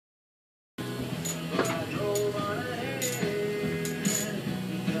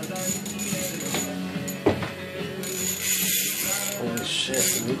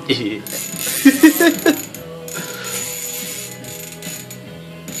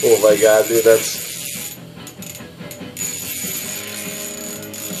Oh my god, dude, that's...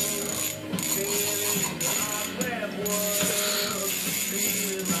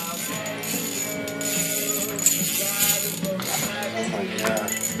 Oh my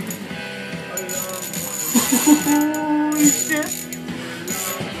god. Holy shit.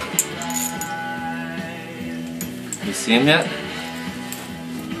 You see him yet?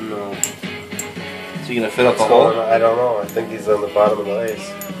 No. Is he gonna fit up the hole? I don't know. I think he's on the bottom of the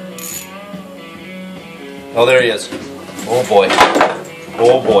ice. Oh, there he is. Oh boy.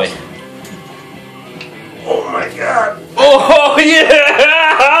 Oh boy. Oh my god. Oh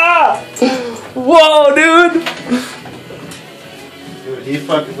yeah! Whoa, dude! Dude, he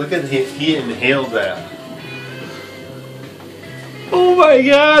fucking, look at him. He inhaled that. Oh my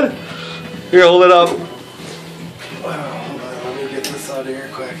god! Here, hold it up. Wow, hold on, let me get this out of here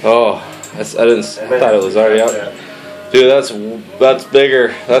quick. Oh, I thought it was already out. Dude, that's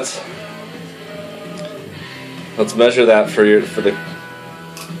bigger. Let's measure that for the.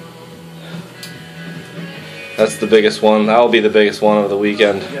 That's the biggest one. That'll be the biggest one of the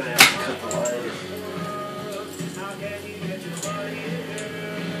weekend. You're gonna have to cut the line.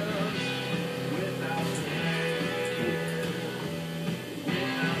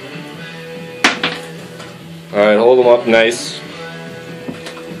 Alright, hold them up nice.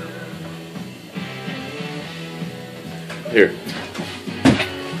 Here.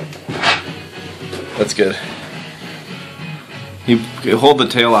 That's good. You hold the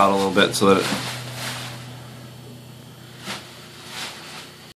tail out a little bit so that it